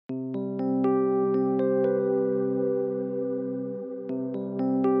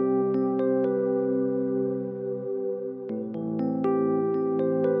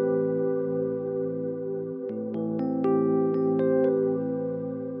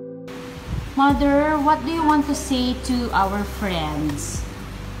Mother, what do you want to say to our friends?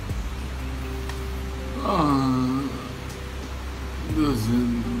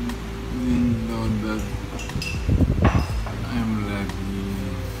 Doesn't know that I'm lucky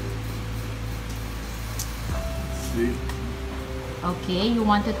sick. Okay, you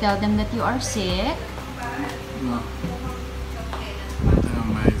want to tell them that you are sick? No. Am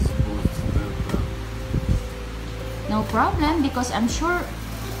I supposed to tell them? No problem, because I'm sure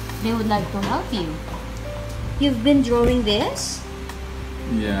they would like to help you. You've been drawing this?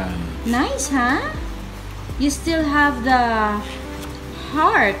 Yeah. Nice, huh? You still have the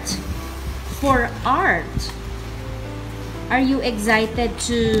heart for art. Are you excited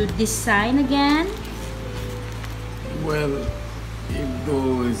to design again? Well, it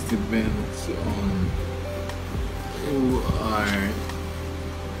always depends on who are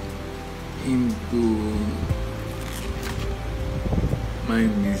into my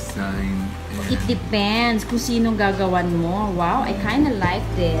design. It depends kung sinong gagawan mo. Wow, I kinda like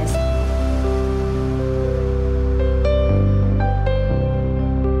this.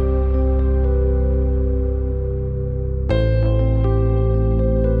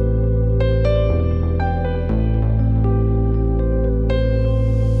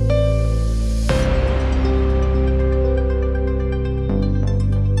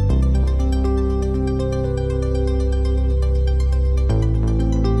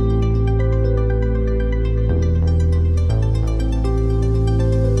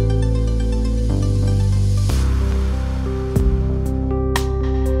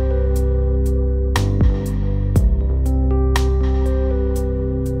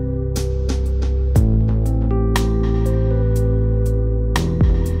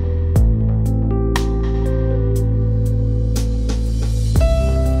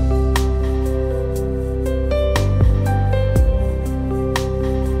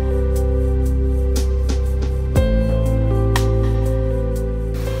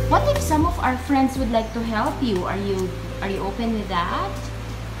 What if some of our friends would like to help you? Are you open with that?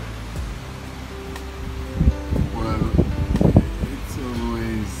 Well, it's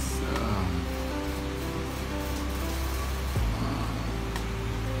always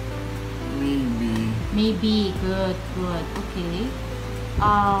maybe. Maybe. Good. Okay.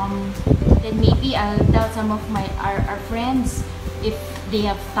 Then maybe I'll tell some of our friends, if they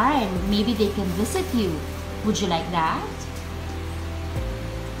have time, maybe they can visit you. Would you like that?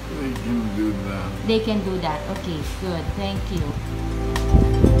 They can do that. They can do that. Okay, good. Thank you.